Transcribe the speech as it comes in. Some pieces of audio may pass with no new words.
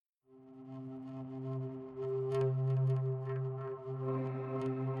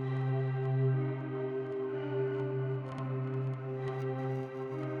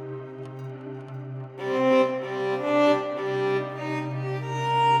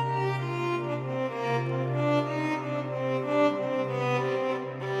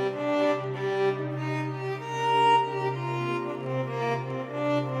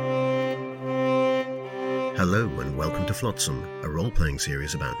Hello and welcome to Flotsam, a role-playing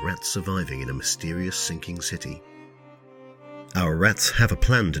series about rats surviving in a mysterious sinking city. Our rats have a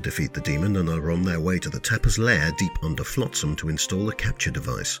plan to defeat the demon and are on their way to the Tapper's lair deep under Flotsam to install a capture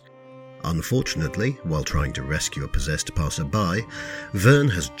device. Unfortunately, while trying to rescue a possessed passerby, Vern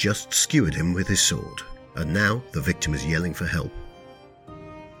has just skewered him with his sword, and now the victim is yelling for help.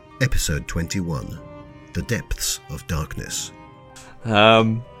 Episode 21. The Depths of Darkness.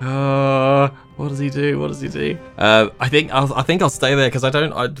 What does he do? I think I'll stay there because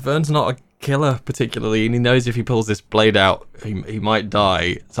Vern's not a killer particularly, and he knows if he pulls this blade out, he might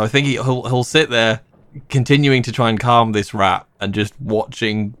die. So I think he'll sit there, continuing to try and calm this rat, and just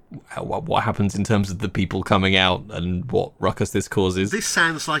watching what happens in terms of the people coming out and what ruckus this causes. This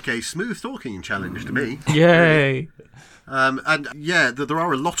sounds like a smooth talking challenge to me. Yay! And yeah, there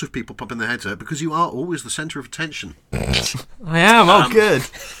are a lot of people popping their heads out because you are always the centre of attention. I am. Oh, good.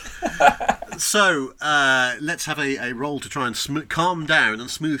 So let's have a roll to try and calm down and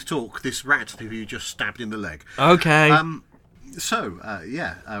smooth talk this rat who you just stabbed in the leg. Okay. Roll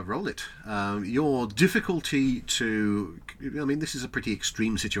it. Your difficulty this is a pretty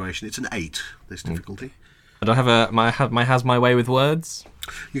extreme situation. It's an 8. This difficulty. I don't have my way with words.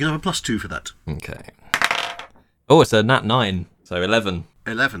 You can have a +2 for that. Okay. Oh, it's a nat 9, so 11.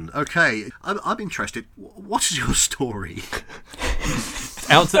 11. Okay, I'm interested. What is your story?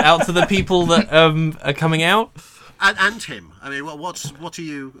 out to the people that are coming out, and him. I mean, what are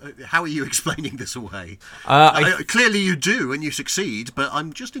you? How are you explaining this away? Clearly, you do, and you succeed. But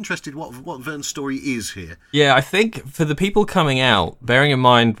I'm just interested what Vern's story is here. Yeah, I think for the people coming out, bearing in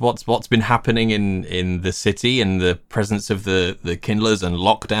mind what's been happening in the city and the presence of the kindlers and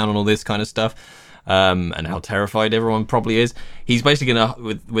lockdown and all this kind of stuff. And how terrified everyone probably is. He's basically gonna,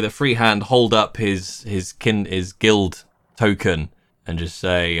 with a free hand, hold up his guild token and just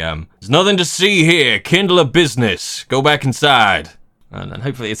say, "There's nothing to see here. Kindler business. Go back inside." And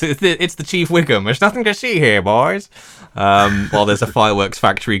hopefully it's the Chief Wiggum. There's nothing to see here, boys. While there's a fireworks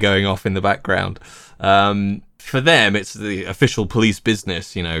factory going off in the background. For them, it's the official police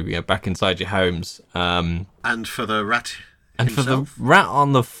business. Back inside your homes. And for the rat. And himself? For the rat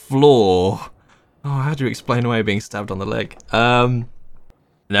on the floor. Oh, how do you explain away being stabbed on the leg?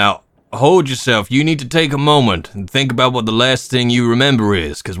 Now, hold yourself. You need to take a moment and think about what the last thing you remember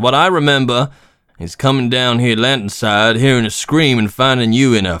is. Because what I remember is coming down here Lanternside, hearing a scream and finding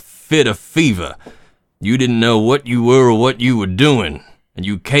you in a fit of fever. You didn't know what you were or what you were doing. And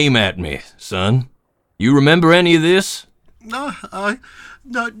you came at me, son. You remember any of this? No.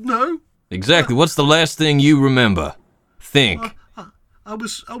 Exactly. What's the last thing you remember? Think. I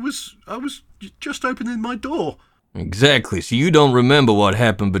was just opening my door. Exactly. So you don't remember what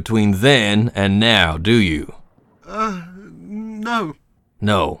happened between then and now, do you? No.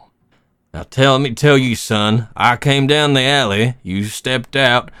 No. Now tell you, son, I came down the alley, you stepped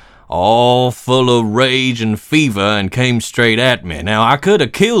out, all full of rage and fever, and came straight at me. Now, I could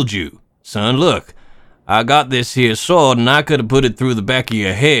have killed you. Son, look, I got this here sword, and I could have put it through the back of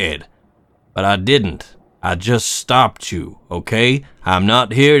your head. But I didn't. I just stopped you, okay? I'm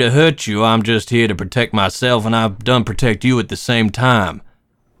not here to hurt you, I'm just here to protect myself, and I've done protect you at the same time.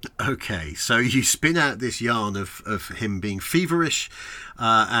 Okay, so you spin out this yarn of him being feverish,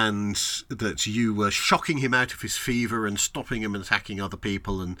 and that you were shocking him out of his fever and stopping him and attacking other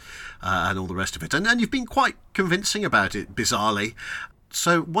people and all the rest of it. And you've been quite convincing about it, bizarrely.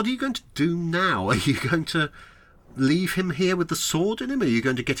 So what are you going to do now? Are you going to leave him here with the sword in him? Are you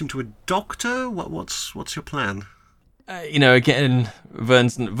going to get him to a doctor? What's your plan? Again,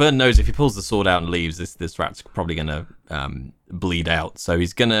 Vern knows if he pulls the sword out and leaves, this rat's probably going to bleed out. So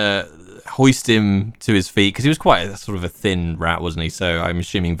he's going to hoist him to his feet, because he was quite a sort of a thin rat, wasn't he? So I'm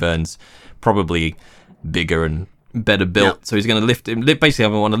assuming Vern's probably bigger and better built. Yep. So he's going to lift him. Basically, I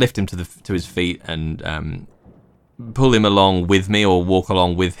want to lift him to his feet and pull him along with me, or walk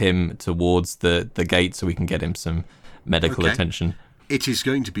along with him towards the gate so we can get him some medical attention. It is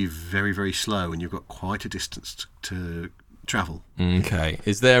going to be very, very slow, and you've got quite a distance to travel. Okay.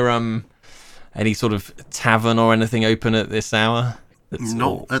 Is there any sort of tavern or anything open at this hour?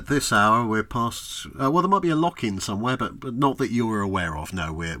 At this hour. We're past... there might be a lock-in somewhere, but not that you were aware of.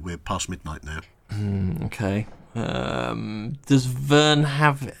 No, we're past midnight now. Okay. Does Vern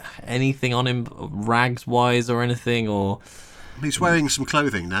have anything on him, rags-wise or anything, or... He's wearing some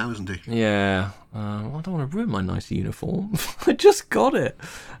clothing now, isn't he? Yeah. I don't want to ruin my nice uniform. I just got it.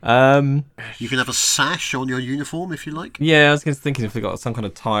 You can have a sash on your uniform if you like. Yeah, I was just thinking if we got some kind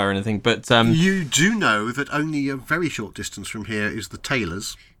of tie or anything, but... You do know that only a very short distance from here is the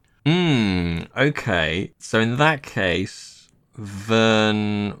tailor's. Okay. So in that case,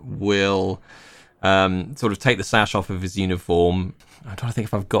 Vern will sort of take the sash off of his uniform. I'm trying to think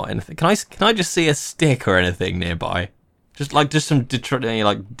if I've got anything. Can I just see a stick or anything nearby? Just some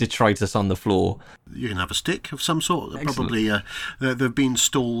detritus on the floor. You can have a stick of some sort. Excellent. Probably there have been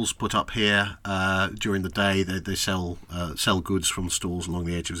stalls put up here during the day. They sell goods from stalls along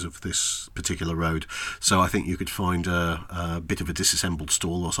the edges of this particular road. So I think you could find a bit of a disassembled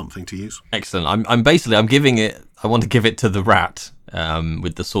stall or something to use. Excellent. I'm giving it. I want to give it to the rat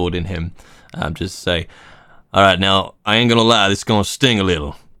with the sword in him. Just say, all right, now I ain't gonna lie, this is gonna sting a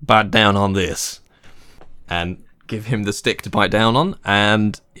little. Bite down on this, and give him the stick to bite down on,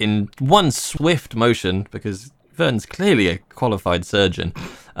 and in one swift motion, because Vern's clearly a qualified surgeon,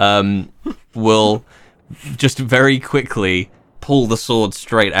 will just very quickly pull the sword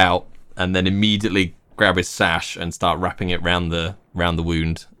straight out, and then immediately grab his sash and start wrapping it round the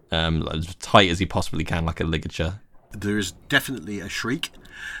wound, as tight as he possibly can, like a ligature. There is definitely a shriek.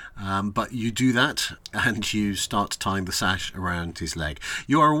 But you do that, and you start tying the sash around his leg.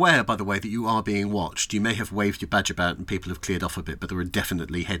 You are aware, by the way, that you are being watched. You may have waved your badge about and people have cleared off a bit, but there are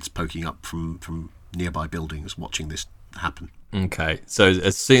definitely heads poking up from nearby buildings watching this happen. Okay, so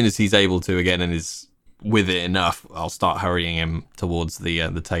as soon as he's able to again and is with it enough, I'll start hurrying him towards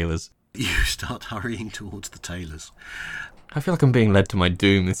the tailors. You start hurrying towards the tailors. I feel like I'm being led to my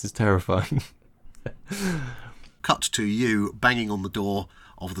doom. This is terrifying. Cut to you banging on the door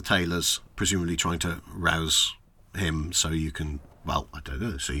of the tailors, presumably trying to rouse him so you can, well, I don't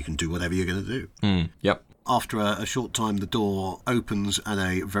know, so you can do whatever you're going to do. Yep. After a short time, the door opens and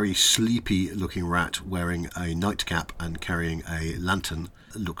a very sleepy-looking rat wearing a nightcap and carrying a lantern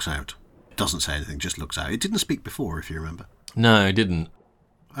looks out. Doesn't say anything, just looks out. It didn't speak before, if you remember. No, I didn't.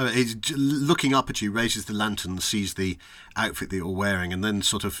 It's looking up at you, raises the lantern, sees the outfit that you're wearing, and then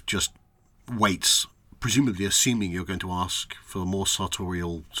sort of just waits, presumably assuming you're going to ask for more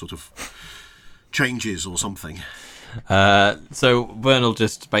sartorial sort of changes or something. So Vern will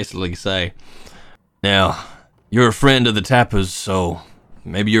just basically say, now, you're a friend of the Tappers, so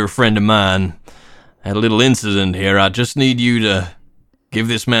maybe you're a friend of mine. I had a little incident here. I just need you to give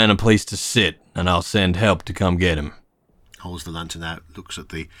this man a place to sit, and I'll send help to come get him. Holds the lantern out, looks at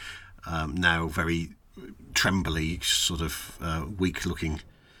the now very trembly, sort of weak-looking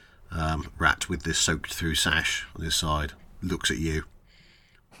rat with this soaked-through sash on his side, looks at you.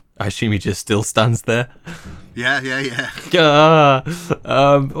 I assume he just still stands there. Yeah.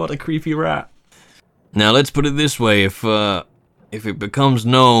 What a creepy rat. Now, let's put it this way. If it becomes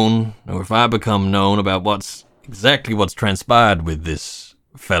known, or if I become known about what's transpired with this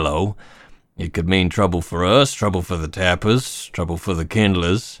fellow, it could mean trouble for us, trouble for the Tappers, trouble for the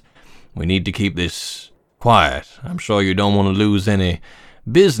Kindlers. We need to keep this quiet. I'm sure you don't want to lose any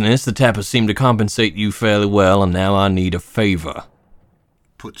business. The Tappers seem to compensate you fairly well, and now I need a favour.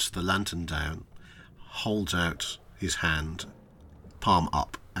 Puts the lantern down, holds out his hand, palm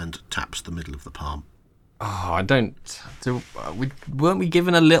up, and taps the middle of the palm. Oh, I don't... weren't we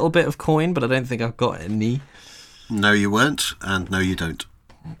given a little bit of coin, but I don't think I've got any. No, you weren't, and no, you don't.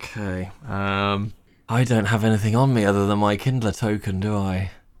 Okay. I don't have anything on me other than my Kindler token, do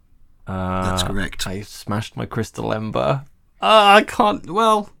I? That's correct. I smashed my crystal ember. I can't...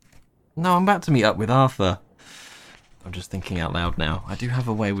 Well, no, I'm about to meet up with Arthur. I'm just thinking out loud now. I do have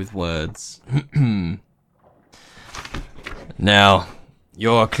a way with words. Now,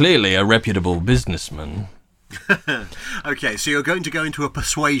 you're clearly a reputable businessman. Okay, so you're going to go into a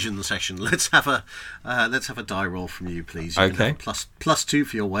persuasion session. Let's have a die roll from you, please. You Okay. can have plus 2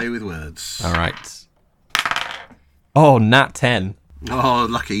 for your way with words. All right. Oh, nat 10. Oh,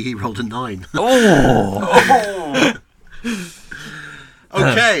 lucky, he rolled a 9. Oh!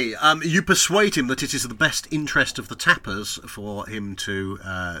 Okay, you persuade him that it is the best interest of the Tappers for him to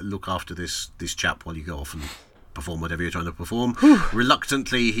look after this chap while you go off and perform whatever you're trying to perform.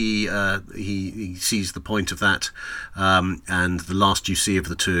 Reluctantly, he sees the point of that, and the last you see of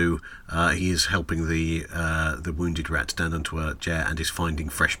the two, he is helping the wounded rat down onto a chair and is finding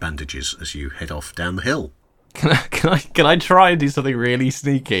fresh bandages as you head off down the hill. Can I try and do something really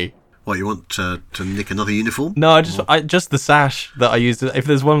sneaky? What, you want to nick another uniform? No, I just the sash that I used. If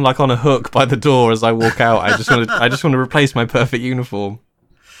there's one like on a hook by the door as I walk out, I just want to replace my perfect uniform.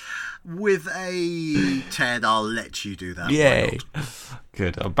 With a 10, I'll let you do that. Yay!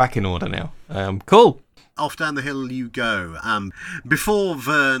 Good. I'm back in order now. Cool. Off down the hill you go. Before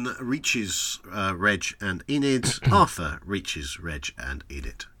Vern reaches Reg and Enid, Arthur reaches Reg and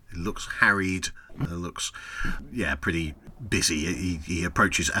Enid. It looks harried. Looks, pretty busy. He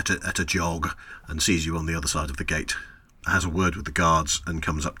approaches at a jog and sees you on the other side of the gate. Has a word with the guards and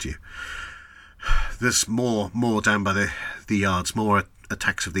comes up to you. There's more down by the yards. More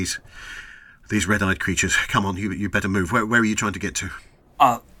attacks of these These red-eyed creatures. Come on, you better move. Where are you trying to get to?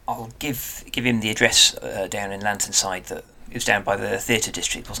 I'll give him the address down in Lanternside. That it was down by the theatre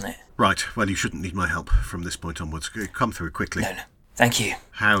district, wasn't it? Right. Well, you shouldn't need my help from this point onwards. Come through quickly. No. Thank you.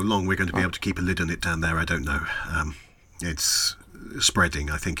 How long we're going to be able to keep a lid on it down there, I don't know. It's spreading.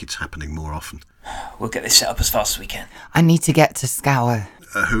 I think it's happening more often. We'll get this set up as fast as we can. I need to get to Scour.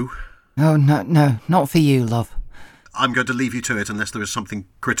 Who? Oh, no, not for you, love. I'm going to leave you to it unless there is something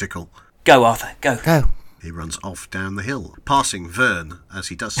critical. Go, Arthur, go. Go. He runs off down the hill, passing Vern as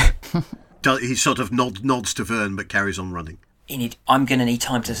he does so. He sort of nods to Vern but carries on running. I'm going to need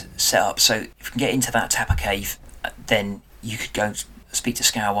time to set up, so if we can get into that Tapper cave, then you could go speak to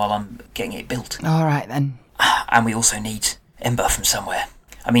Scour while I'm getting it built. All right, then. And we also need Ember from somewhere.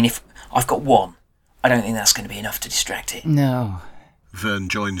 I mean, if I've got one, I don't think that's going to be enough to distract it. No. Vern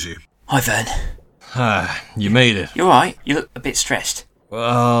joins you. Hi, Vern. You made it. You alright? You look a bit stressed.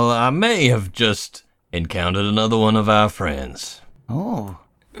 Well, I may have just encountered another one of our friends. Oh.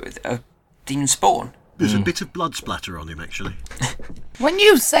 Demon spawn? There's a bit of blood splatter on him, actually. When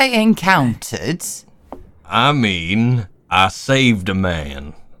you say encountered... I mean, I saved a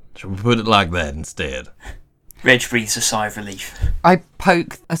man. Shall we put it like that instead? Reg breathes a sigh of relief. I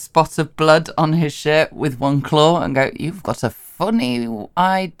poke a spot of blood on his shirt with one claw and go, you've got a funny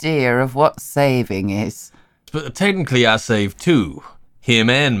idea of what saving is. But technically I saved two. Him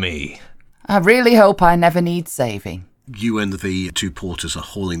and me. I really hope I never need saving. You and the two porters are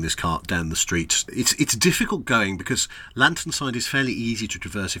hauling this cart down the street. It's difficult going because Lanternside is fairly easy to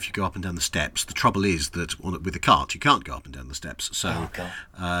traverse if you go up and down the steps. The trouble is that with the cart you can't go up and down the steps, so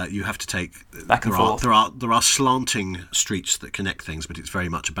you have to take back and forth. There are slanting streets that connect things, but it's very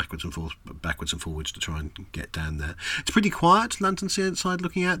much a backwards and forwards to try and get down there. It's pretty quiet. Lanternside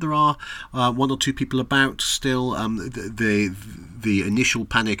looking out, there are one or two people about still. The initial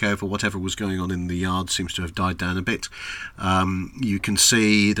panic over whatever was going on in the yard seems to have died down a bit. You can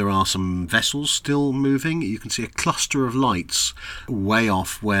see there are some vessels still moving. You can see a cluster of lights way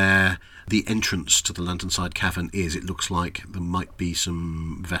off where the entrance to the Lanternside Cavern is. It looks like there might be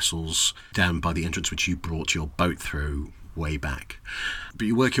some vessels down by the entrance which you brought your boat through way back. But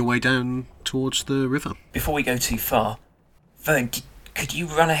you work your way down towards the river. Before we go too far, Vern, could you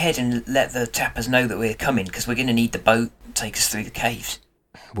run ahead and let the tappers know that we're coming? Because we're going to need the boat to take us through the caves.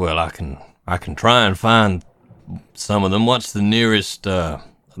 Well, I can try and find some of them. What's the nearest,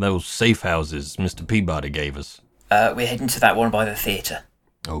 those safe houses Mr. Peabody gave us? We're heading to that one by the theatre.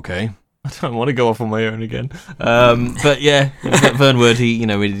 Okay. I don't want to go off on my own again. But yeah, Vern would, we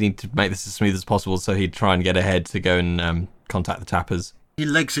need to make this as smooth as possible, so he'd try and get ahead to go and contact the tappers. He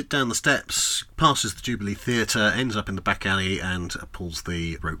legs it down the steps, passes the Jubilee Theatre, ends up in the back alley and pulls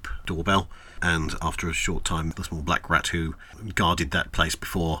the rope doorbell. And after a short time, the small black rat who guarded that place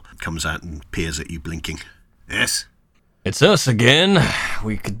before comes out and peers at you blinking. Yes? It's us again.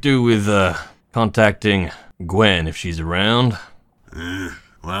 We could do with contacting Gwen if she's around.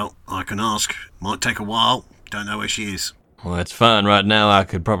 Well, I can ask. Might take a while. Don't know where she is. Well, that's fine. Right now I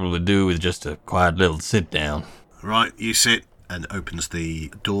could probably do with just a quiet little sit down. Right, you sit. And opens the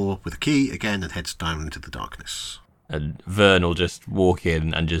door with a key again and heads down into the darkness. And Vern will just walk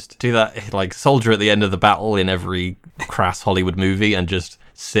in and just do that, like soldier at the end of the battle in every crass Hollywood movie, and just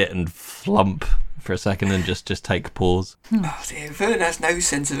sit and flump for a second and just take pause. Oh dear, Vern has no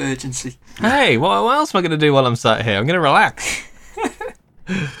sense of urgency. Hey, what else am I going to do while I'm sat here? I'm going to relax.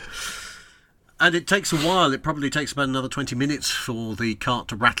 And it takes a while. It probably takes about another 20 minutes for the cart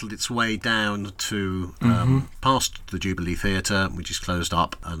to rattle its way down to past the Jubilee Theatre, which is closed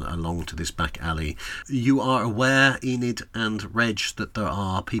up, and along to this back alley. You are aware, Enid and Reg, that there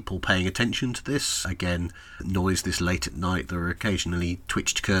are people paying attention to this. Again, noise this late at night. There are occasionally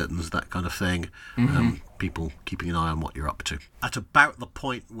twitched curtains, that kind of thing. People keeping an eye on what you're up to. At about the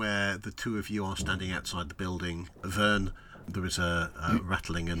point where the two of you are standing outside the building, Vern, there is a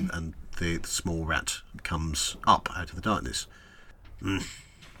rattling and the small rat comes up out of the darkness.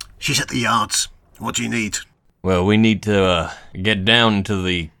 She's at the yards. What do you need? Well, we need to get down into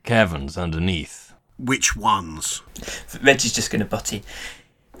the caverns underneath. Which ones? Reg is just going to butt in.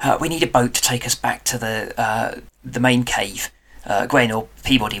 We need a boat to take us back to the main cave. Gwen or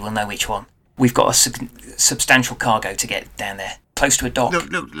Peabody will know which one. We've got a substantial cargo to get down there, close to a dock.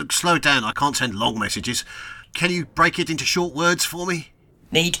 Look, slow down. I can't send long messages. Can you break it into short words for me?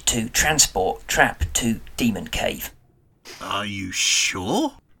 Need to transport trap to Demon Cave. Are you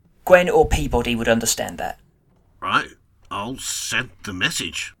sure? Gwen or Peabody would understand that. Right, I'll send the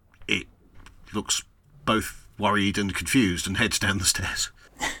message. It looks both worried and confused and heads down the stairs.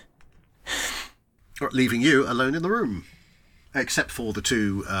 Leaving you alone in the room. Except for the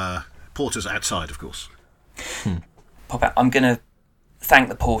two Porters outside, of course. Pop out. I'm going to thank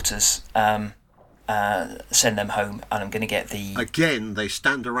the porters, send them home, and I'm going to get the... Again, they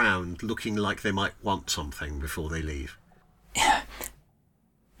stand around looking like they might want something before they leave.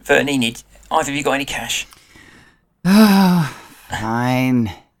 Vern, Enid, either of you got any cash?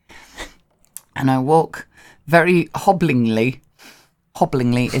 Fine. And I walk very hobblingly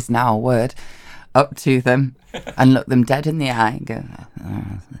is now a word, up to them and look them dead in the eye and go,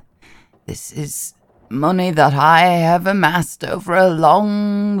 this is money that I have amassed over a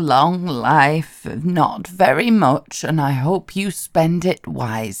long, long life. Not very much, and I hope you spend it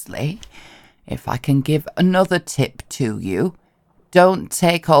wisely. If I can give another tip to you, don't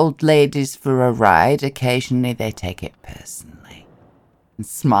take old ladies for a ride. Occasionally they take it personally. And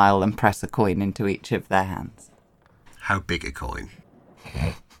smile and press a coin into each of their hands. How big a coin?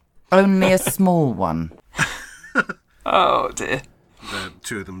 Only a small one. Oh, dear. The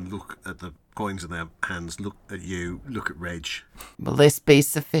two of them look at the coins in their hands, look at you, look at Reg. Will this be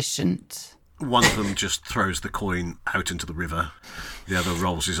sufficient? One of them just throws the coin out into the river. The other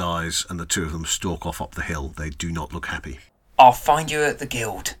rolls his eyes, and the two of them stalk off up the hill. They do not look happy. I'll find you at the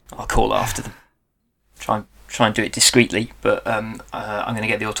guild. I'll call after them. Try and do it discreetly, but I'm going to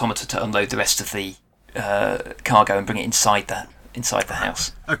get the automata to unload the rest of the cargo and bring it inside the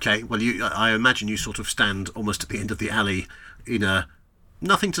house. Okay, well, I imagine you sort of stand almost at the end of the alley in a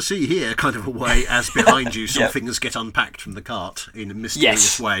nothing to see here kind of a way, as behind you some things get unpacked from the cart in a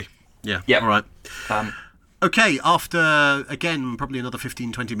mysterious way. Yeah, yep. All right. Okay, after, again, probably another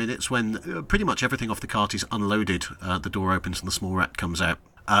 15-20 minutes, when pretty much everything off the cart is unloaded, the door opens and the small rat comes out.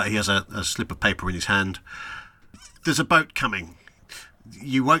 He has a slip of paper in his hand. There's a boat coming.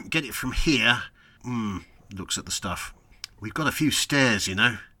 You won't get it from here. Looks at the stuff. We've got a few stairs, you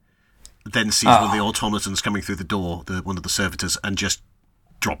know. Then sees one of the automatons coming through the door, one of the servitors, and just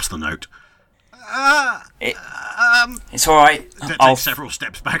drops the note. It's all right. Takes several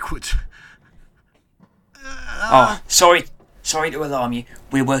steps backwards. Sorry to alarm you.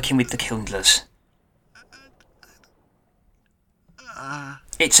 We're working with the Kindlers.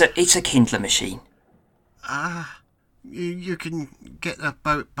 It's a Kindler machine. You can get a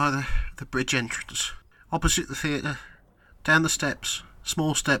boat by the bridge entrance, opposite the theatre, down the steps,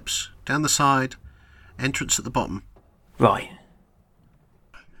 small steps, down the side, entrance at the bottom. Right.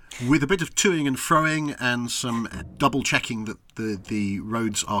 With a bit of toing and froing and some double checking that the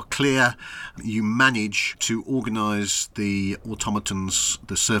roads are clear, you manage to organise the automatons,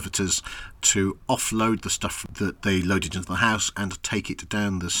 the servitors, to offload the stuff that they loaded into the house and take it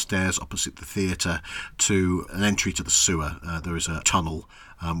down the stairs opposite the theatre to an entry to the sewer. There is a tunnel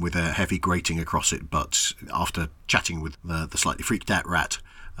with a heavy grating across it, but after chatting with the slightly freaked out rat,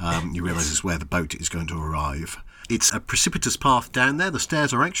 you realise it's where the boat is going to arrive. It's a precipitous path down there. The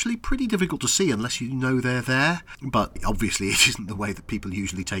stairs are actually pretty difficult to see unless you know they're there. But obviously it isn't the way that people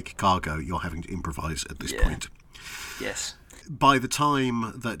usually take cargo. You're having to improvise at this point. Yes. By the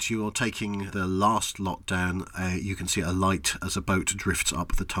time that you're taking the last lot down, you can see a light as a boat drifts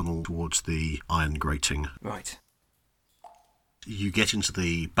up the tunnel towards the iron grating. Right. You get into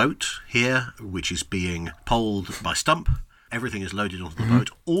the boat here, which is being poled by Stump. Everything is loaded onto the boat.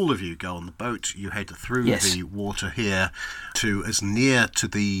 All of you go on the boat. You head through the water here to as near to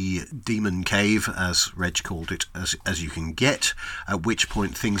the demon cave, as Reg called it, as you can get, at which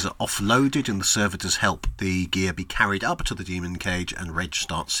point things are offloaded and the servitors help the gear be carried up to the demon cage, and Reg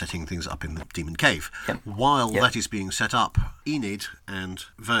starts setting things up in the demon cave. Yep. While that is being set up, Enid and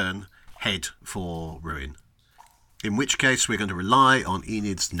Vern head for Ruin. In which case, we're going to rely on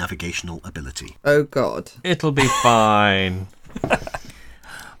Enid's navigational ability. Oh, God. It'll be fine.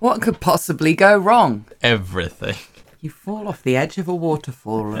 What could possibly go wrong? Everything. You fall off the edge of a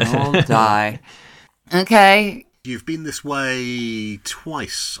waterfall and all die. Okay. You've been this way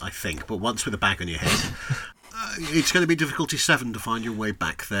twice, I think, but once with a bag on your head. It's going to be difficulty 7 to find your way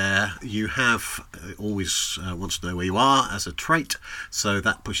back there. You have always wants to know where you are as a trait, so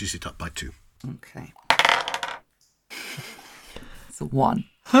that pushes it up by 2. Okay. It's a 1.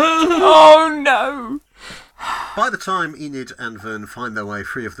 Oh, no! By the time Enid and Vern find their way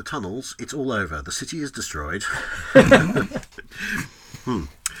free of the tunnels, it's all over. The city is destroyed.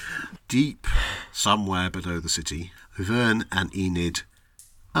 Deep somewhere below the city, Vern and Enid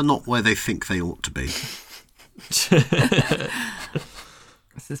are not where they think they ought to be.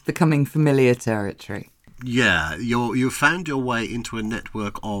 This is becoming familiar territory. Yeah, you found your way into a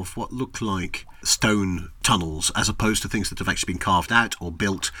network of what look like stone tunnels, as opposed to things that have actually been carved out or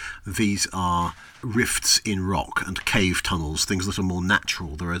built. These are rifts in rock and cave tunnels, things that are more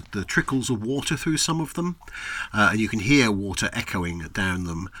natural. There are the trickles of water through some of them, and you can hear water echoing down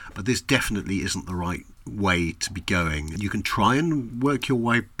them, but this definitely isn't the right way to be going. You can try and work your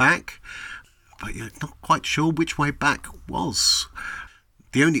way back, but you're not quite sure which way back was.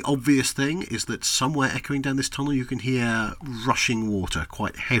 The only obvious thing is that somewhere echoing down this tunnel you can hear rushing water,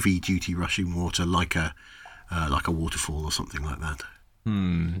 quite heavy-duty rushing water, like a waterfall or something like that.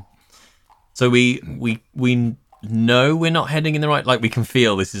 So we know we're not heading in the right... Like, we can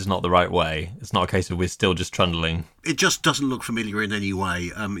feel this is not the right way. It's not a case of we're still just trundling. It just doesn't look familiar in any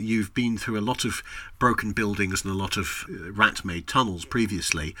way. You've been through a lot of broken buildings and a lot of rat-made tunnels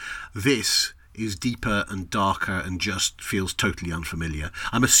previously. This is deeper and darker and just feels totally unfamiliar.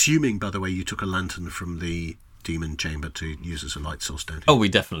 I'm assuming, by the way, you took a lantern from the demon chamber to use as a light source, don't you? Oh, we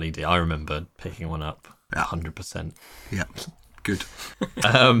definitely did. I remember picking one up. 100%. Yeah, good.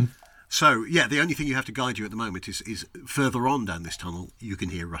 So, yeah, the only thing you have to guide you at the moment is further on down this tunnel, you can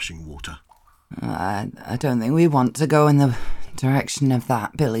hear rushing water. I don't think we want to go in the direction of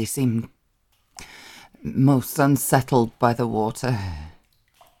that. Billy seemed most unsettled by the water.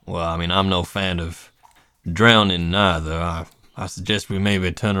 Well, I mean, I'm no fan of drowning neither. I suggest we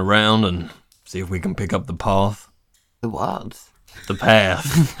maybe turn around and see if we can pick up the path. The what? The path.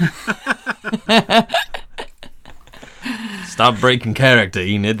 Stop breaking character,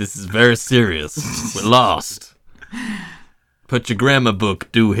 Enid. This is very serious. We're lost. Put your grammar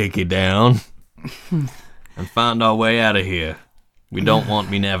book doohickey down and find our way out of here. We don't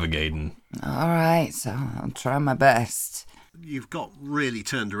want me navigating. All right, so I'll try my best. You've got really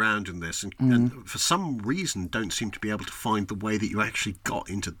turned around in this and for some reason don't seem to be able to find the way that you actually got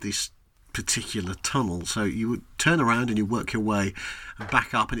into this particular tunnel. So you would turn around and you work your way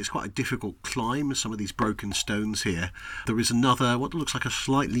back up, and it's quite a difficult climb, some of these broken stones here. There is another, what looks like a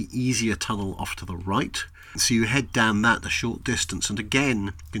slightly easier tunnel off to the right. So you head down that a short distance, and again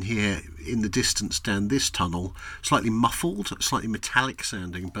you can hear in the distance down this tunnel, slightly muffled, slightly metallic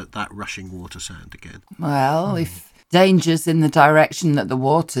sounding, but that rushing water sound again. Well, if danger's in the direction that the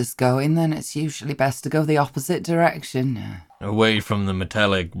water's going, then it's usually best to go the opposite direction. Away from the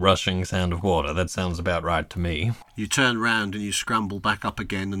metallic rushing sound of water. That sounds about right to me. You turn round and you scramble back up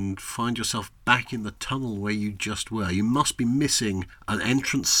again and find yourself back in the tunnel where you just were. You must be missing an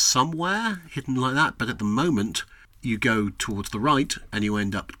entrance somewhere, hidden like that, but at the moment you go towards the right and you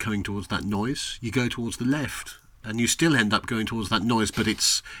end up going towards that noise. You go towards the left and you still end up going towards that noise, but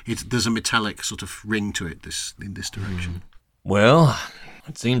there's a metallic sort of ring to it in this direction. Well,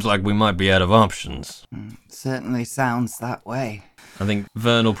 it seems like we might be out of options. Certainly sounds that way. I think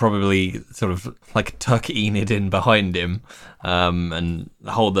Vern will probably sort of like tuck Enid in behind him and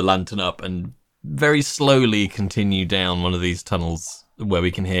hold the lantern up and very slowly continue down one of these tunnels where we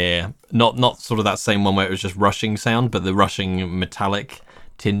can hear, not sort of that same one where it was just rushing sound, but the rushing metallic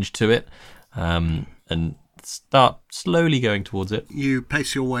tinge to it, and start slowly going towards it. You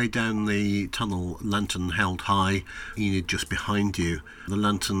pace your way down the tunnel, lantern held high, Enid just behind you. The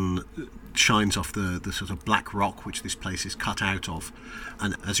lantern shines off the sort of black rock which this place is cut out of,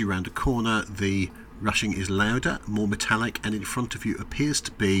 and as you round a corner the rushing is louder, more metallic, and in front of you appears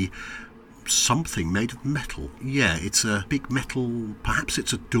to be something made of metal. Yeah, it's a big metal, perhaps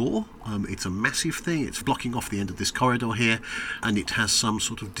it's a door. It's a massive thing. It's blocking off the end of this corridor here, and it has some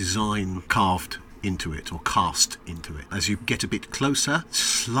sort of design carved into it or cast into it. As you get a bit closer,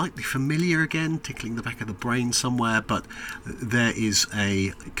 slightly familiar again, tickling the back of the brain somewhere, but there is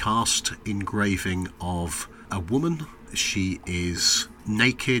a cast engraving of a woman. She is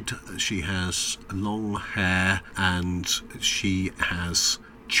naked, she has long hair, and she has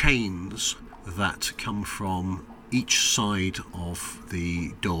chains that come from each side of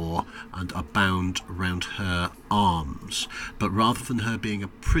the door and are bound around her arms. But rather than her being a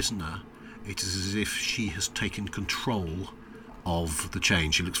prisoner, it is as if she has taken control of the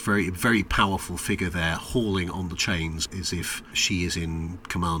chain. She looks very, very powerful figure there, hauling on the chains as if she is in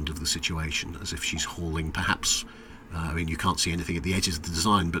command of the situation, as if she's hauling perhaps, I mean, you can't see anything at the edges of the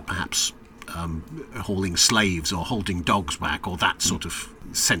design, but perhaps hauling slaves or holding dogs back, or that sort of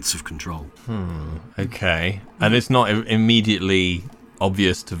sense of control. Okay. And it's not immediately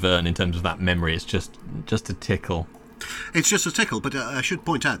obvious to Vern in terms of that memory, it's just a tickle. It's just a tickle, but I should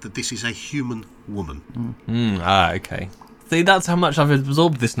point out that this is a human woman. Okay. See, that's how much I've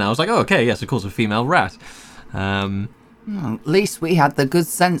absorbed this now. I was like, oh, okay, yes, of course, a female rat. At least we had the good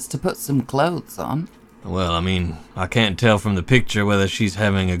sense to put some clothes on. Well, I mean, I can't tell from the picture whether she's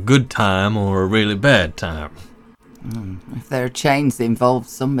having a good time or a really bad time. If there are chains involved,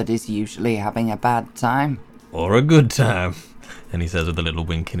 somebody's usually having a bad time. Or a good time. And he says with a little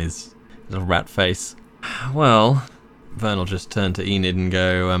wink in his rat face. Well, Vernal just turned to Enid and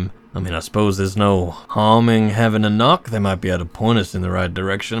go, I mean, I suppose there's no harm in having a knock. They might be able to point us in the right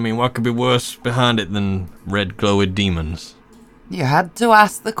direction. I mean, what could be worse behind it than red glowed demons? You had to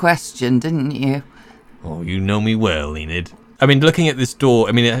ask the question, didn't you? Oh, you know me well, Enid. I mean, looking at this door,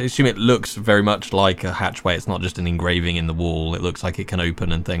 I mean, I assume it looks very much like a hatchway. It's not just an engraving in the wall. It looks like it can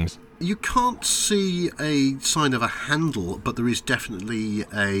open and things. You can't see a sign of a handle, but there is definitely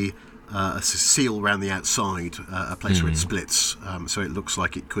a seal around the outside, a place where it splits, so it looks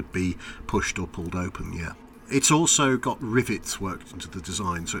like it could be pushed or pulled open, yeah. It's also got rivets worked into the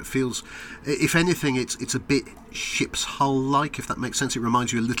design, so it feels, if anything, it's a bit ship's hull-like, if that makes sense. It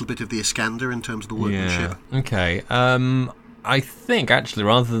reminds you a little bit of the Iskander in terms of the workmanship. Yeah, okay. I think, actually,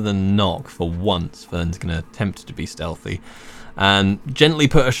 rather than knock, for once, Vern's going to attempt to be stealthy and gently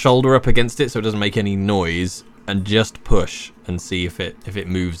put a shoulder up against it so it doesn't make any noise and just push and see if it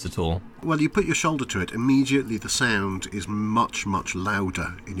moves at all. Well, you put your shoulder to it, immediately the sound is much, much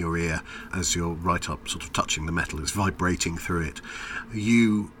louder in your ear as you're right up sort of touching the metal. It's vibrating through it.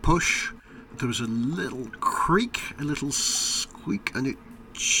 You push, there's a little creak, a little squeak, and it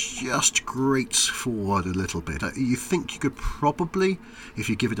just grates forward a little bit. You think you could probably, if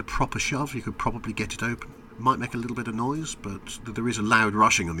you give it a proper shove, you could probably get it open. It might make a little bit of noise, but there is a loud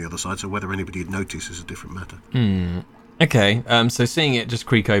rushing on the other side, so whether anybody would notice is a different matter. Okay, so seeing it just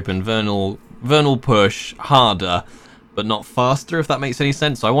creak open, Vernal push harder, but not faster, if that makes any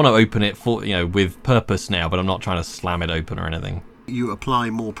sense. So I want to open it for, with purpose now, but I'm not trying to slam it open or anything. You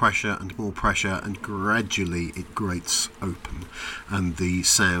apply more pressure, and gradually it grates open, and the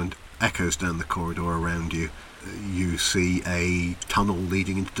sound echoes down the corridor around you. You see a tunnel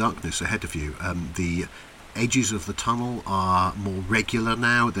leading into darkness ahead of you. The edges of the tunnel are more regular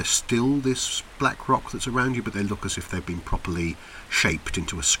now. There's still this black rock that's around you, but they look as if they've been properly shaped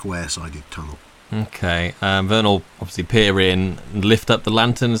into a square-sided tunnel. Okay, Vernal obviously peer in and lift up the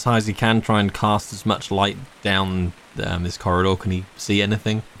lantern as high as he can, try and cast as much light down this corridor. Can he see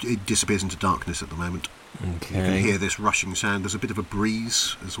anything? It disappears into darkness at the moment. Okay. You can hear this rushing sound. There's a bit of a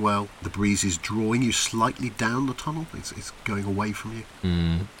breeze as well. The breeze is drawing you slightly down the tunnel. It's going away from you.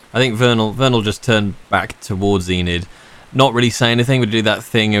 I think Vernal just turned back towards Enid, not really saying anything, but do that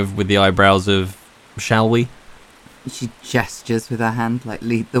thing with the eyebrows of, shall we? She gestures with her hand, like,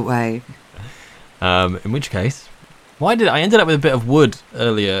 lead the way. In which case, I ended up with a bit of wood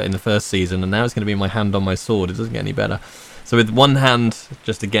earlier in the first season, and now it's going to be my hand on my sword. It doesn't get any better. So with one hand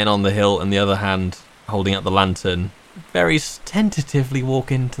just again on the hilt and the other hand holding up the lantern, very tentatively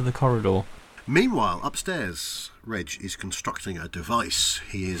walk into the corridor. Meanwhile, upstairs, Reg is constructing a device.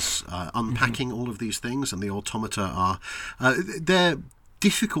 He is unpacking all of these things, and the automata are... they're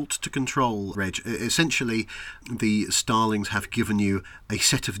difficult to control, Reg. Essentially, the Starlings have given you a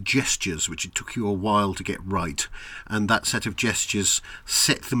set of gestures which it took you a while to get right, and that set of gestures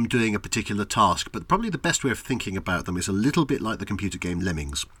set them doing a particular task. But probably the best way of thinking about them is a little bit like the computer game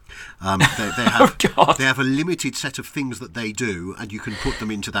Lemmings. They have a limited set of things that they do, and you can put them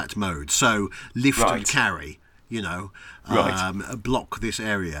into that mode. So lift and carry. Block this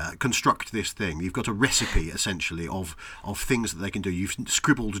area, construct this thing. You've got a recipe, essentially, of things that they can do. You've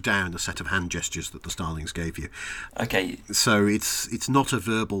scribbled down a set of hand gestures that the Starlings gave you. Okay. So it's not a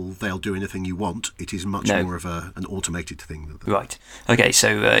verbal, they'll do anything you want. It is much more of an automated thing. Right. Okay,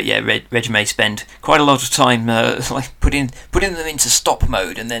 so, Reg may spend quite a lot of time like putting them into stop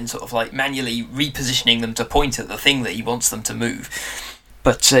mode and then sort of like manually repositioning them to point at the thing that he wants them to move.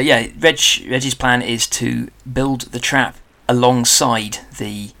 But Reg's plan is to build the trap alongside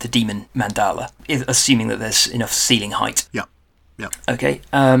the demon mandala, assuming that there's enough ceiling height. Yeah. Okay.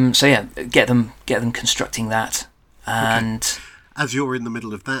 Get them constructing that, and as you're in the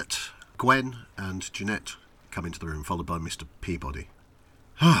middle of that, Gwen and Jeanette come into the room, followed by Mr. Peabody.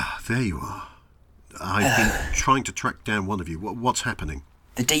 There you are. I've been trying to track down one of you. What's happening?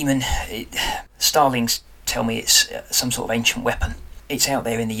 The demon. Starlings tell me it's some sort of ancient weapon. It's out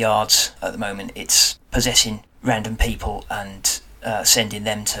there in the yards at the moment. It's possessing random people and sending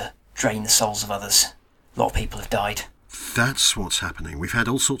them to drain the souls of others. A lot of people have died. That's what's happening. We've had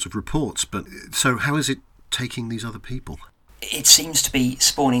all sorts of reports, but so how is it taking these other people? It seems to be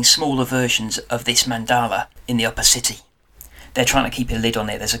spawning smaller versions of this mandala in the upper city. They're trying to keep a lid on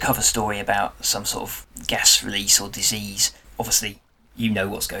it. There's a cover story about some sort of gas release or disease. Obviously, you know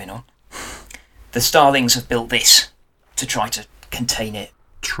what's going on. The Starlings have built this to try to contain it.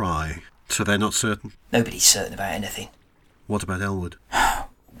 Try. So they're not certain? Nobody's certain about anything. What about Elwood?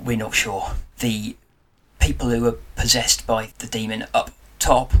 We're not sure. The people who are possessed by the demon up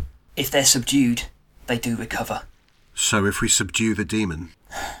top, if they're subdued, they do recover. So if we subdue the demon...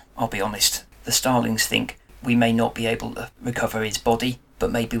 I'll be honest, the Starlings think we may not be able to recover his body,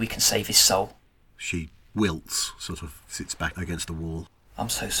 but maybe we can save his soul. She wilts, sort of sits back against the wall. I'm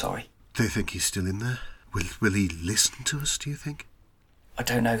so sorry. They think he's still in there? Will he listen to us, do you think? I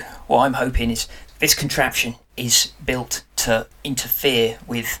don't know. What I'm hoping is this contraption is built to interfere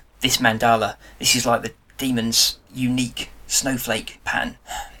with this mandala. This is like the demon's unique snowflake pattern.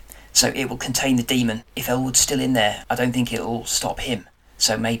 So it will contain the demon. If Elwood's still in there, I don't think it'll stop him.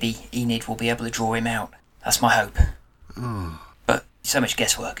 So maybe Enid will be able to draw him out. That's my hope. Oh. But so much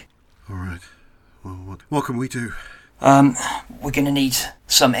guesswork. All right. Well, what can we do? We're going to need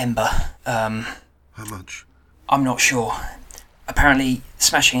some ember. How much? I'm not sure. Apparently,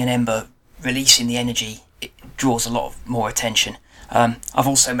 smashing an ember, releasing the energy, it draws a lot more attention. I've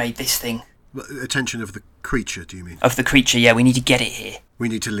also made this thing. Attention of the creature, do you mean? Of the creature, yeah, we need to get it here. We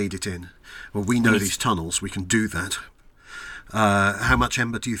need to lead it in. Well, we know these tunnels, we can do that. How much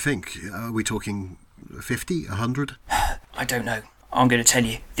ember do you think? Are we talking 50, 100? I don't know. I'm going to tell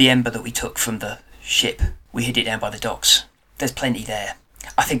you, the ember that we took from the ship, we hid it down by the docks. There's plenty there.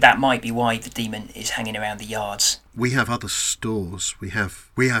 I think that might be why the demon is hanging around the yards. We have other stores. We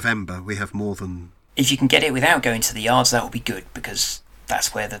have ember. We have more than... If you can get it without going to the yards, that will be good, because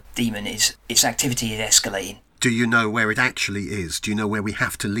that's where the demon is. Its activity is escalating. Do you know where it actually is? Do you know where we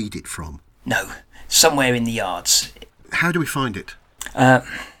have to lead it from? No. Somewhere in the yards. How do we find it?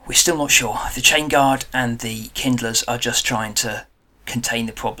 We're still not sure. The chain guard and the kindlers are just trying to contain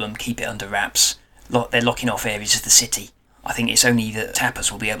the problem, keep it under wraps. They're locking off areas of the city. I think it's only the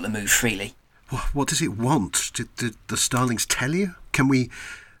tappers will be able to move freely. What does it want? Did the Starlings tell you? Can we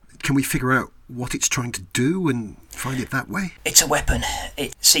figure out what it's trying to do and find it that way? It's a weapon.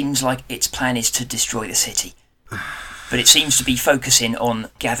 It seems like its plan is to destroy the city. But it seems to be focusing on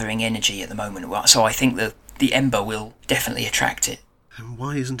gathering energy at the moment. So I think that the ember will definitely attract it. And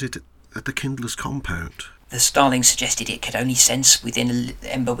why isn't it at the Kindler's compound? The Starling suggested it could only sense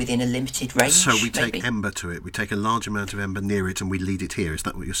ember within a limited range. So we maybe? take ember to it. We take a large amount of ember near it and we lead it here. Is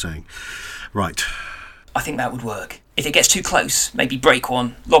that what you're saying? Right. I think that would work. If it gets too close, maybe break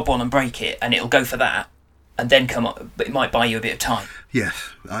one, lob one and break it, and it'll go for that, and then come up. But it might buy you a bit of time.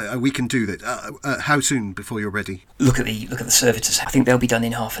 Yes, we can do that. How soon before you're ready? Look at the servitors. I think they'll be done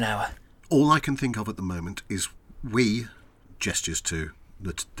in half an hour. All I can think of at the moment is we, gestures to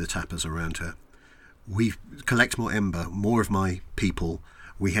the tappers around her, we collect more ember, more of my people.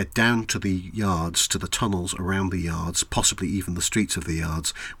 We head down to the yards, to the tunnels around the yards, possibly even the streets of the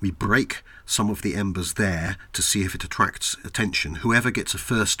yards. We break some of the embers there to see if it attracts attention. Whoever gets a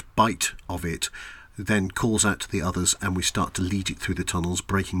first bite of it then calls out to the others, and we start to lead it through the tunnels,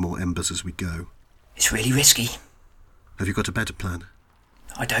 breaking more embers as we go. It's really risky. Have you got a better plan?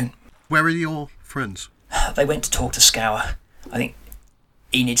 I don't. Where are your friends? They went to talk to Scour. I think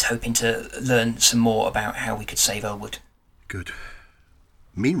Enid's hoping to learn some more about how we could save Elwood. Good.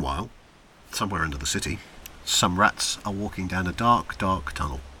 Meanwhile, somewhere under the city, some rats are walking down a dark, dark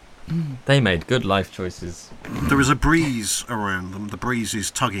tunnel. They made good life choices. There is a breeze around them. The breeze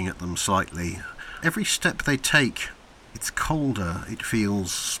is tugging at them slightly. Every step they take, it's colder. It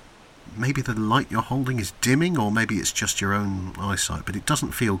feels... Maybe the light you're holding is dimming, or maybe it's just your own eyesight, but it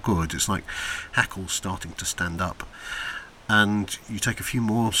doesn't feel good. It's like hackles starting to stand up. And you take a few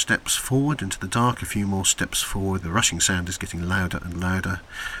more steps forward into the dark, a few more steps forward. The rushing sound is getting louder and louder.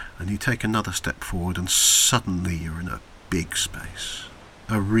 And you take another step forward, and suddenly you're in a big space.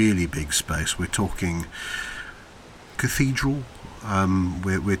 A really big space. We're talking cathedral.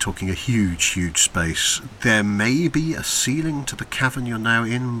 We're talking a huge, huge space. There may be a ceiling to the cavern you're now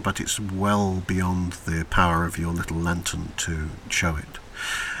in, but it's well beyond the power of your little lantern to show it.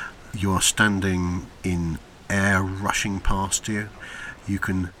 You are standing in air rushing past you. You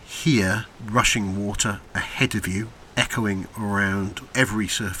can hear rushing water ahead of you, echoing around every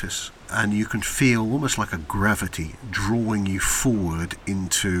surface, and you can feel almost like a gravity drawing you forward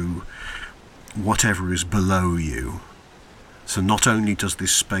into whatever is below you. So not only does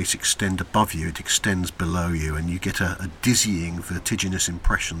this space extend above you, it extends below you, and you get a dizzying, vertiginous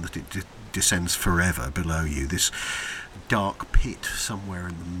impression that it descends forever below you. This dark pit somewhere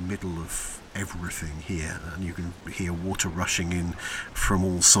in the middle of everything here, and you can hear water rushing in from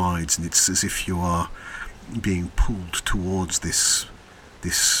all sides, and it's as if you are being pulled towards this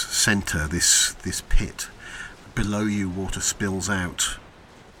centre, this pit. Below you, water spills out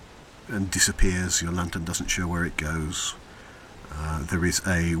and disappears. Your lantern doesn't show where it goes. There is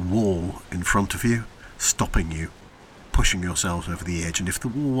a wall in front of you, stopping you, pushing yourselves over the edge, and if the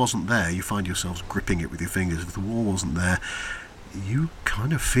wall wasn't there, you find yourselves gripping it with your fingers. If the wall wasn't there, you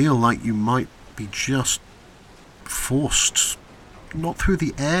kind of feel like you might be just forced, not through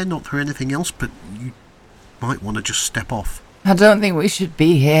the air, not through anything else, but you might want to just step off. I don't think we should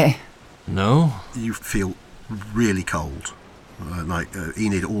be here. No? You feel really cold.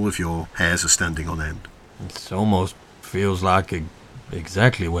 Enid, all of your hairs are standing on end. It almost feels like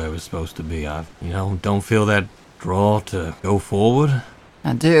exactly where we're supposed to be. I, don't feel that draw to go forward.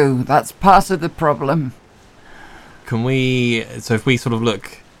 I do. That's part of the problem. So if we sort of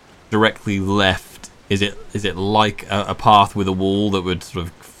look directly left, is it like a path with a wall that would sort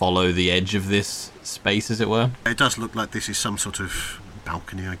of follow the edge of this space, as it were? It does look like this is some sort of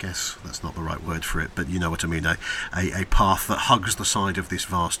balcony, I guess. That's not the right word for it, but you know what I mean. A path that hugs the side of this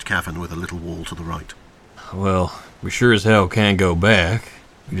vast cavern with a little wall to the right. Well, we sure as hell can't go back.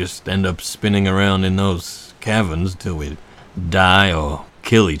 We just end up spinning around in those caverns till we die or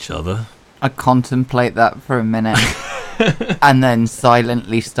kill each other. I contemplate that for a minute and then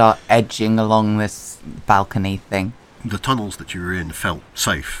silently start edging along this balcony thing. The tunnels that you were in felt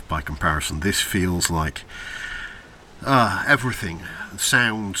safe by comparison. This feels like everything,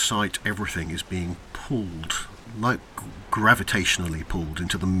 sound, sight, everything is being pulled, like gravitationally pulled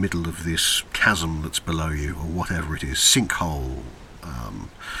into the middle of this chasm that's below you, or whatever it is, sinkhole,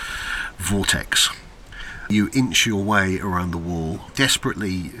 vortex. You inch your way around the wall,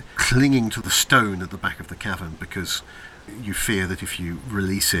 desperately clinging to the stone at the back of the cavern because you fear that if you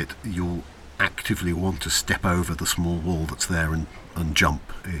release it, you'll actively want to step over the small wall that's there and jump.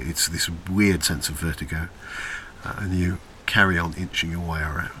 It's this weird sense of vertigo. And you carry on inching your way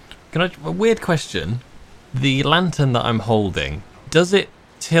around. A weird question. The lantern that I'm holding, does it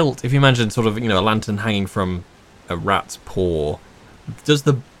tilt? If you imagine sort of, a lantern hanging from a rat's paw, does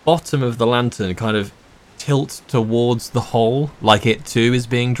the bottom of the lantern kind of tilt towards the hole, like it too is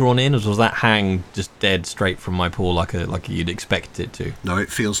being drawn in, or does that hang just dead straight from my paw like you'd expect it to? No, it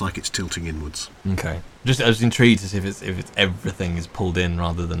feels like it's tilting inwards. Okay. I was intrigued to see if it's everything is pulled in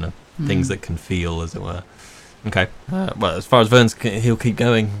rather than things that can feel, as it were. Okay. Well, as far as he'll keep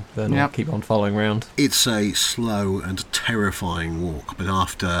going. Vern will keep on following around. It's a slow and terrifying walk, but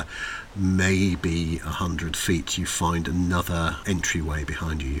after maybe 100 feet, you find another entryway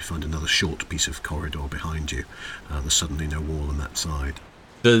behind you. You find another short piece of corridor behind you. There's suddenly no wall on that side.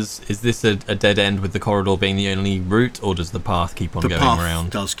 Is this a dead end with the corridor being the only route, or does the path keep on going round?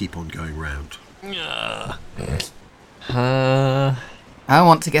 The path does keep on going round. I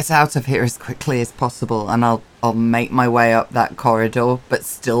want to get out of here as quickly as possible, and I'll make my way up that corridor, but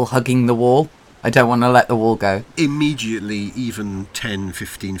still hugging the wall. I don't want to let the wall go. Immediately, even 10,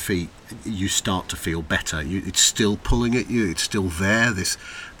 15 feet, you start to feel better. It's still pulling at you. It's still there, this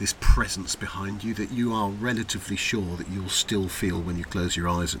presence behind you that you are relatively sure that you'll still feel when you close your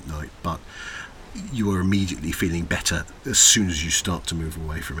eyes at night, but you are immediately feeling better as soon as you start to move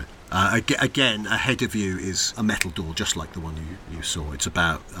away from it. Again, ahead of you is a metal door, just like the one you saw. It's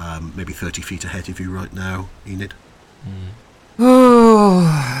about maybe 30 feet ahead of you right now, Enid.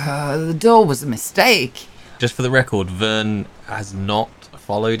 Oh, the door was a mistake. Just for the record, Vern has not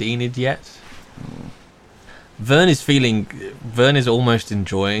followed Enid yet. Vern is almost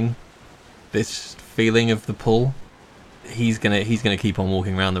enjoying this feeling of the pull. He's gonna keep on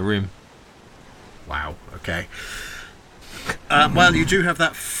walking around the room. Wow. Okay. Well, you do have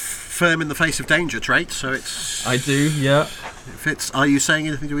that firm in the face of danger trait, so it's... I do, yeah. Are you saying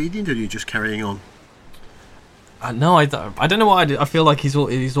anything to Enid, or are you just carrying on? No, I don't know what I do. I feel like he's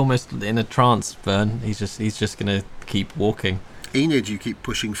almost in a trance, Vern. He's just gonna keep walking. Enid, you keep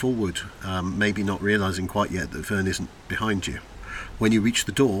pushing forward, maybe not realising quite yet that Vern isn't behind you. When you reach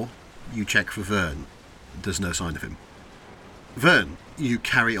the door, you check for Vern. There's no sign of him. Vern, you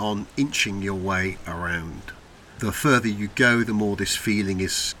carry on inching your way around. The further you go, the more this feeling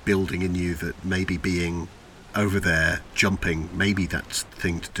is building in you that maybe being over there, jumping, maybe that's the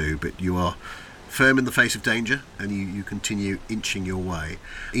thing to do, but you are firm in the face of danger, and you continue inching your way.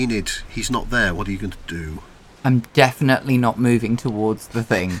 Enid, he's not there. What are you going to do? I'm definitely not moving towards the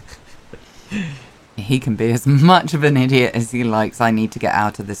thing. He can be as much of an idiot as he likes. I need to get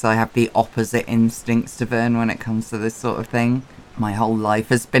out of this. I have the opposite instincts to Vern when it comes to this sort of thing. My whole life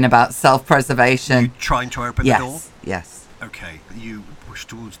has been about self-preservation. You trying to open the door? Yes. Okay, you push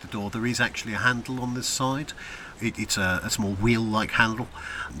towards the door. There is actually a handle on this side. It's a small wheel-like handle.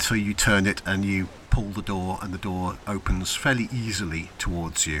 So you turn it and you pull the door, and the door opens fairly easily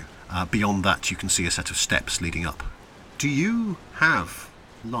towards you. Beyond that, you can see a set of steps leading up. Do you have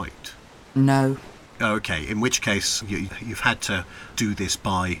light? No. Okay, in which case you've had to do this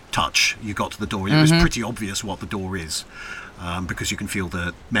by touch. You got to the door, and it was pretty obvious what the door is, because you can feel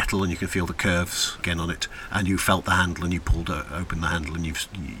the metal and you can feel the curves again on it, and you felt the handle and you pulled open the handle, and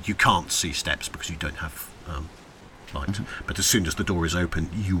you can't see steps because you don't have light. But as soon as the door is open,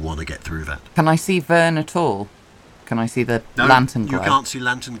 you want to get through that. Can I see Vern at all? Can I see the lantern glow? You can't see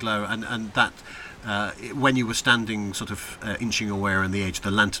lantern glow, and that... when you were standing sort of inching away around the edge, the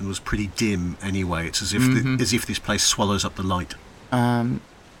lantern was pretty dim anyway. It's as if this place swallows up the light.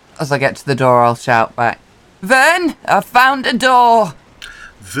 As I get to the door, I'll shout back, Vern, I found a door!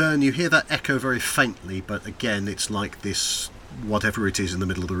 Vern, you hear that echo very faintly, but again, it's like this, whatever it is in the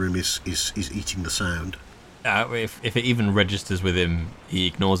middle of the room is eating the sound. If it even registers with him, he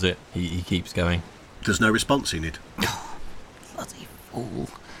ignores it. He keeps going. There's no response in it. Bloody fool.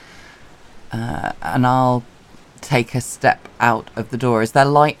 And I'll take a step out of the door. Is there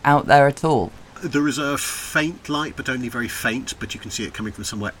light out there at all? There is a faint light, but only very faint, but you can see it coming from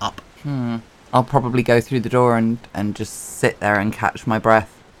somewhere up. I'll probably go through the door and just sit there and catch my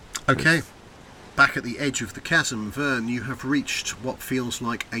breath. Okay. Back at the edge of the chasm, Vern, you have reached what feels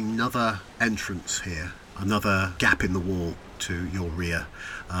like another entrance here. Another gap in the wall to your rear.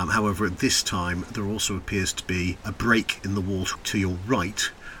 However, at this time, there also appears to be a break in the wall to your right,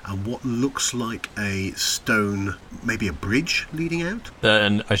 and what looks like a stone, maybe a bridge leading out?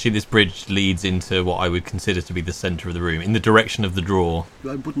 And actually this bridge leads into what I would consider to be the centre of the room, in the direction of the drawer.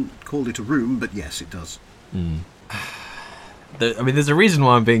 I wouldn't call it a room, but yes, it does. There's a reason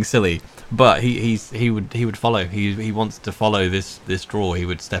why I'm being silly, but he would follow. He wants to follow this drawer. He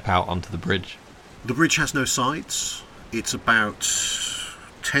would step out onto the bridge. The bridge has no sides. It's about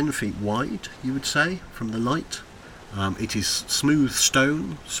 10 feet wide, you would say, from the light. It is smooth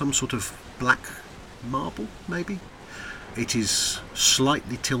stone, some sort of black marble, maybe. It is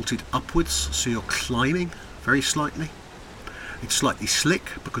slightly tilted upwards, so you're climbing very slightly. It's slightly slick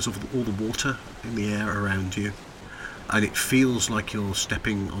because of all the water in the air around you. And it feels like you're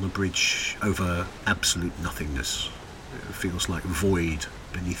stepping on a bridge over absolute nothingness. It feels like void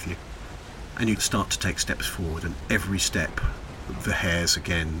beneath you. And you start to take steps forward, and every step, the hairs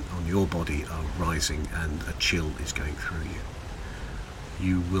again on your body are rising and a chill is going through you.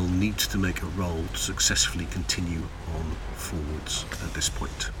 You will need to make a roll to successfully continue on forwards at this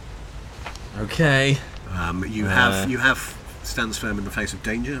point. Okay. You have stands firm in the face of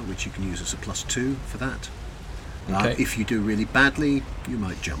danger, which you can use as a +2 for that. Okay. If you do really badly, you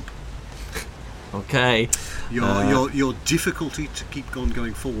might jump. Okay. Your difficulty to keep on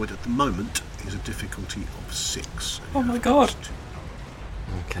going forward at the moment is a difficulty of 6. Oh my god.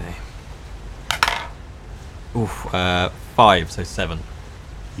 Okay. Oof. 5, so 7.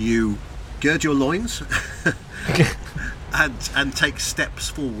 You gird your loins and take steps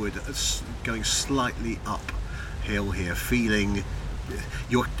forward, going slightly uphill here, feeling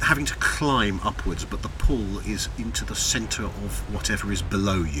you're having to climb upwards, but the pull is into the centre of whatever is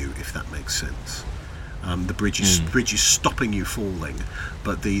below you, if that makes sense. The bridge is stopping you falling,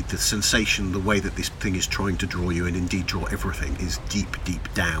 but the sensation, the way that this thing is trying to draw you, and indeed draw everything, is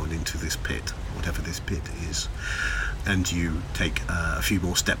deep down into this pit, whatever this pit is. And you take a few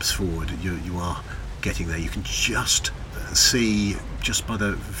more steps forward. You are getting there. You can just see, just by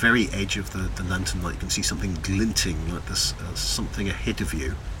the very edge of the lantern light, you can see something glinting like this, something ahead of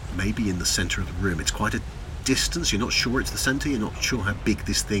you, maybe in the centre of the room. It's quite a distance. You're not sure it's the centre. You're not sure how big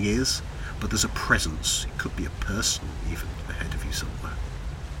this thing is. But there's a presence. It could be a person even ahead of you somewhere.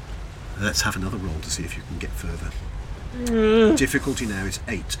 Let's have another roll to see if you can get further. Difficulty now is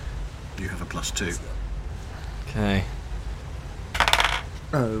 8. You have a +2. Okay.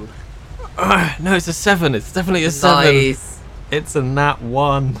 Oh. No, it's a 7. It's definitely a 7. Nice. It's a nat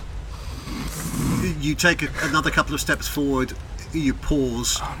 1. You take another couple of steps forward. You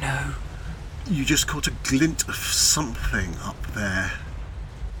pause. Oh no. You just caught a glint of something up there.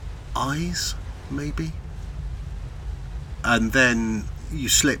 Eyes, maybe? And then you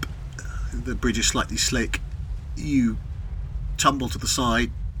slip. The bridge is slightly slick. You tumble to the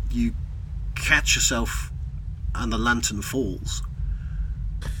side. You catch yourself, and the lantern falls.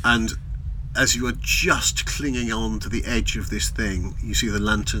 And as you are just clinging on to the edge of this thing, you see the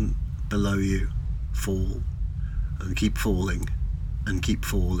lantern below you fall and keep falling and keep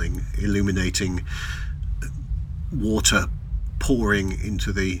falling, illuminating water pouring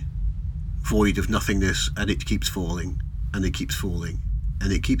into the void of nothingness, and it keeps falling and it keeps falling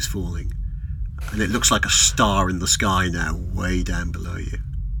and it keeps falling, and it looks like a star in the sky now, way down below you.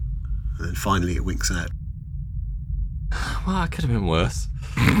 And then finally it winks out. Well, it could have been worse.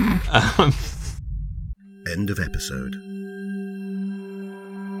 End of episode.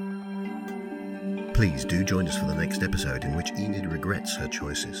 Please do join us for the next episode in which Enid regrets her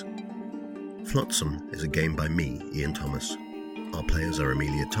choices. Flotsam is a game by me, Ian Thomas. Our players are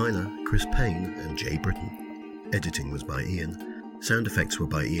Amelia Tyler, Chris Payne and Jay Britton. Editing was by Ian. Sound effects were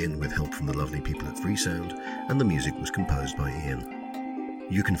by Ian with help from the lovely people at Freesound, and the music was composed by Ian.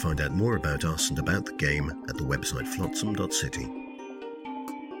 You can find out more about us and about the game at the website flotsam.city.